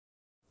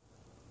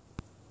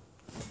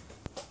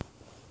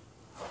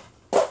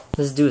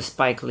Let's do a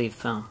Spike Lee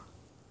film.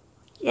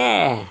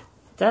 Yeah,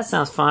 that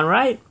sounds fun,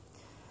 right?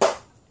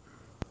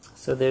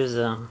 So there's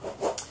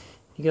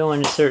you go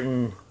into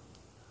certain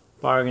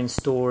bargain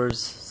stores,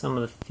 some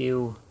of the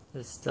few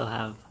that still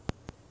have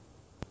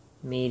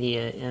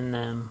media in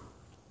them.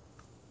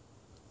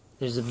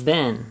 There's a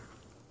bin,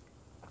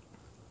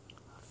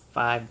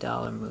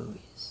 $5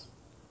 movies,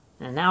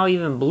 and now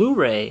even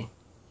Blu-ray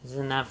is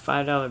in that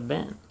 $5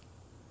 bin.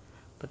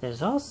 But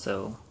there's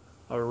also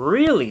a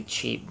really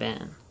cheap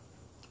bin,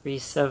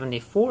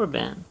 $3.74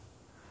 bin.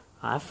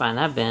 I find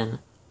that bin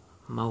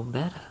mo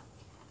better,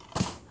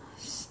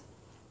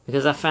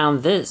 because I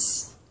found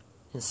this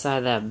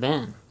inside that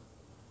bin: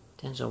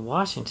 Denzel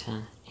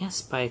Washington and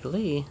Spike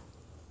Lee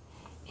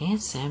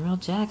and Samuel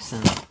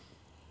Jackson.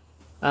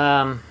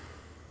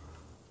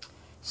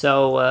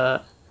 So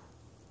for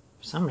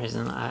some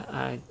reason,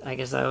 I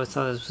guess I always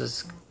thought this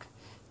was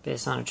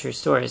based on a true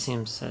story. It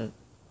seems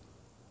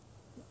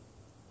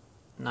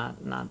not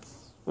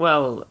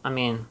well. I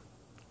mean,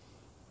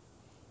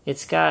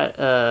 it's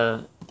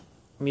got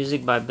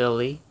music by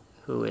Billy,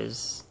 who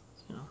is,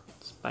 you know,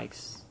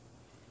 Spike's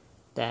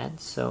dad.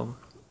 So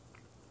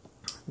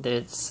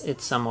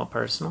it's somewhat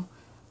personal.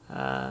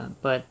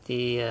 But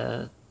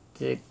the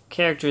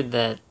character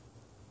that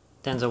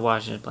Denzel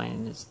Washington is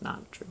playing is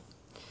not true.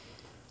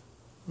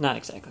 Not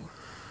exactly.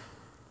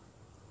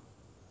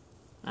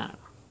 I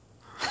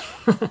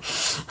don't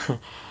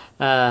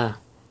know.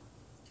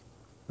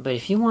 But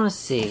if you want to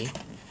see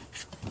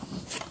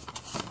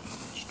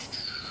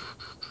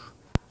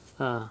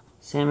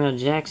Samuel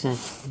Jackson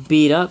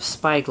beat up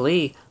Spike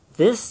Lee,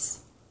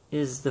 this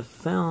is the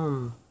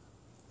film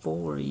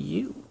for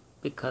you,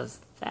 because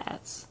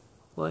that's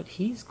what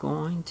he's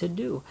going to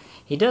do.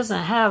 He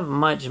doesn't have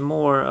much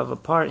more of a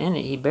part in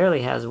it. He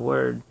barely has a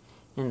word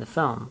in the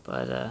film,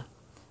 but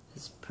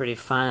it's pretty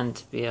fun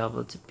to be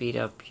able to beat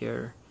up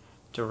your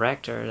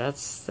director.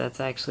 That's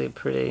actually a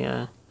pretty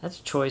that's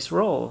a choice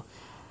role.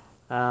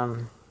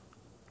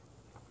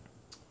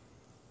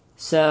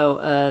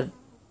 So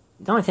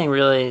the only thing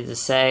really to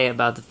say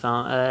about the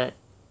film,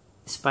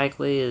 Spike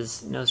Lee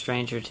is no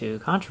stranger to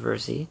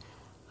controversy,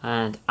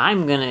 and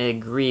I'm gonna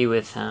agree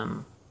with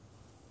him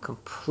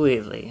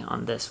completely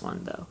on this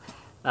one, though.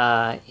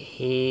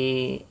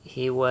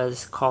 He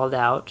was called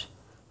out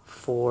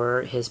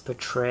for his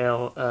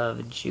portrayal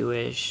of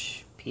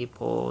Jewish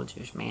people,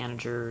 Jewish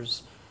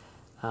managers,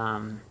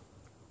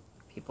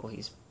 people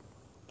he's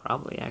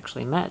probably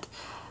actually met.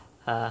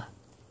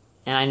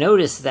 And I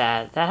noticed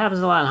that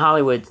happens a lot in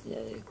Hollywood.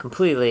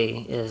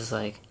 Completely is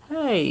like,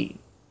 hey,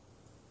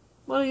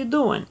 what are you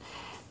doing?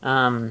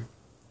 And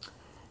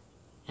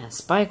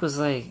Spike was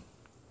like,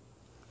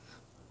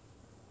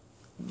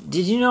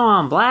 did you know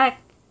I'm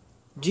black?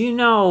 Do you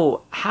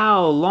know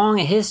how long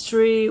a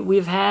history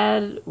we've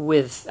had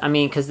with, I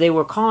mean, because they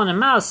were calling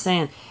him out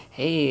saying,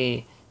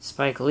 hey,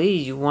 Spike Lee,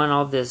 you want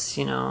all this,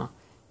 you know,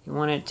 you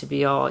want it to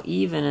be all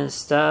even and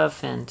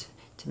stuff, and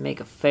to make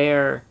a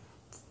fair,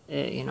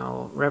 you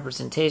know,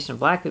 representation of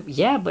black people.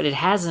 Yeah, but it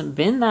hasn't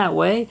been that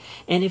way.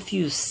 And if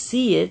you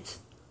see it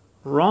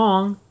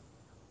wrong,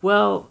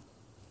 well,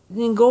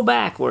 then go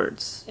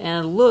backwards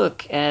and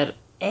look at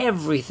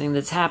everything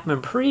that's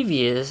happened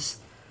previous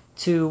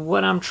to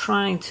what I'm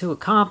trying to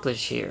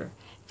accomplish here.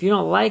 If you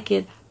don't like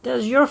it,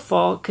 that's your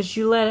fault because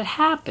you let it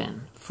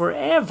happen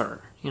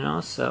forever, you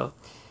know. So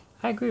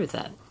I agree with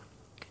that.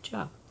 Good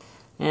job.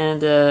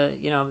 And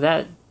you know,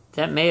 that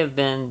may have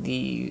been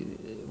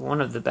one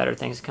of the better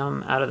things to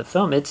come out of the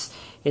film. It's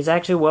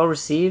actually well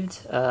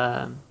received.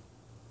 I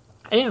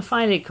didn't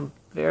find it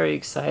very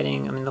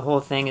exciting. I mean, the whole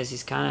thing is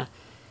he's kind of,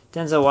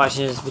 Denzel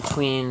Washington is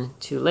between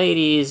two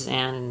ladies,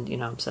 and, you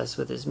know, obsessed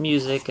with his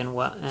music and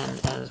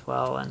as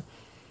well, and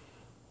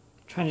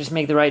trying to just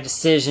make the right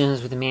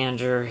decisions with the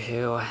manager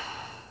who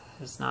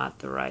is not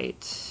the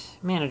right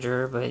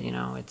manager, but, you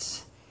know,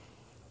 it's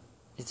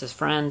his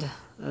friend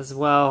as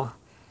well.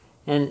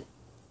 And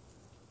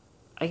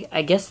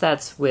I guess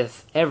that's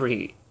with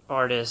every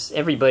artist,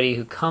 everybody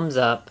who comes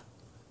up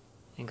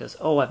and goes,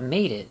 oh, I've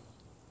made it.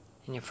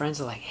 And your friends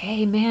are like,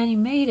 hey, man, you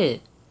made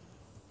it.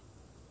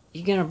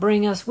 You're going to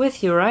bring us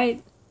with you,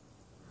 right?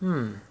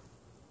 And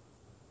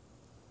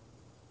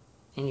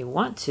you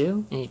want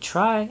to, and you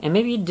try, and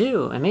maybe you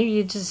do, and maybe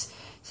you just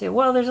say,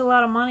 well, there's a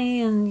lot of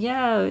money, and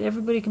yeah,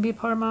 everybody can be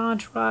part of my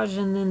entourage,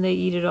 and then they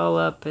eat it all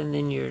up, and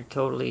then you're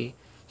totally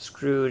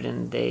screwed,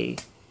 and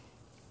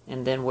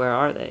then where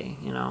are they,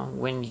 you know,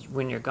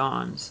 when you're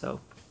gone?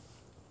 So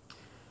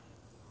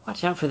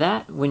watch out for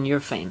that when you're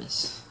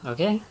famous,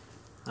 okay?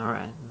 All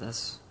right,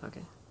 that's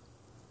okay.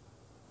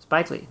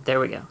 Spike Lee, there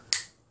we go.